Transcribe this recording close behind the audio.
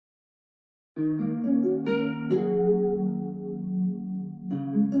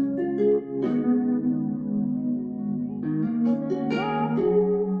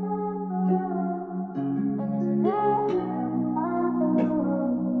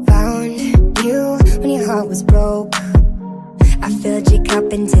Found you when your heart was broke. I filled your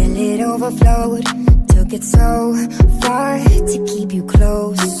cup until it overflowed. Took it so far to keep you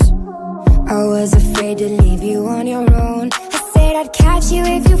close. I was afraid to leave you on your own. I said I'd catch you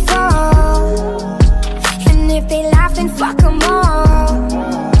if you fall, and if they laugh then fuck them all.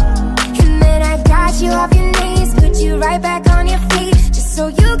 And then I got you off your knees, put you right back on your feet, just so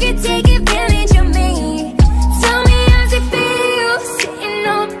you could take advantage of me. Tell me how's it feel, sitting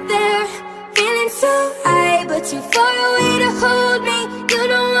up there, feeling so high, but too far away to hold me. You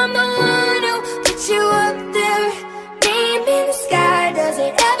know I'm the one who put you up there, name in the sky. Does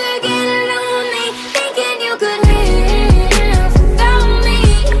it ever get lonely, thinking you could live without me,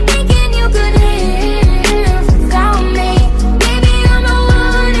 thinking you could live without me? Baby, I'm the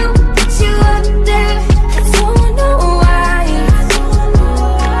one who put you up there. I don't know why,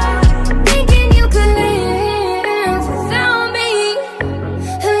 thinking you could live without me,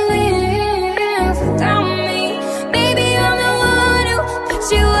 live without me. Baby, I'm the one who put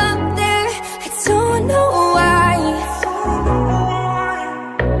you up there. I don't know why.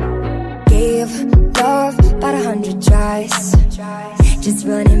 Gave love about 100 tries, just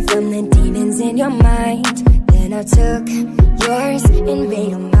running from the demons in your mind. Then I took yours and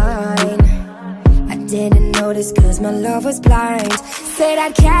made them mine. I didn't notice cause my love was blind. Said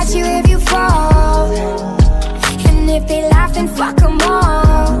I'd catch you if you fall, and if they laugh then fuck them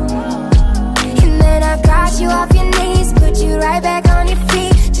all. And then I got you off your knees, put you right back on your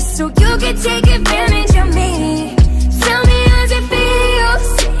feet, just so you could take advantage of me. Tell me how's it feel,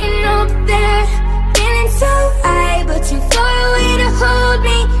 sitting up there, feeling so high, but too far away to hold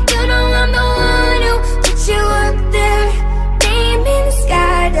me. You know I'm the one who put you up there, name in the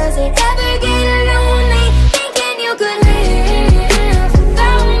sky. Does it ever get lonely, thinking you could live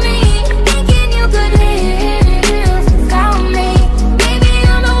without me, thinking you could live without me? Baby,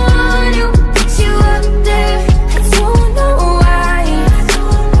 I'm the one who put you up there. I don't know why,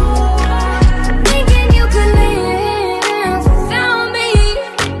 thinking you could live without me,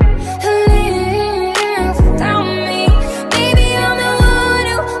 live without me. Baby, I'm the one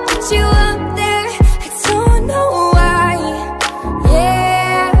who put you up there. I don't know why.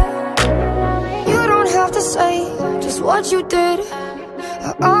 Yeah, you don't have to say just what you did, I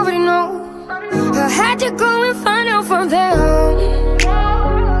already know. I had to go and find out from them.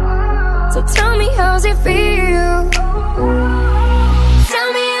 So tell me how's it feel,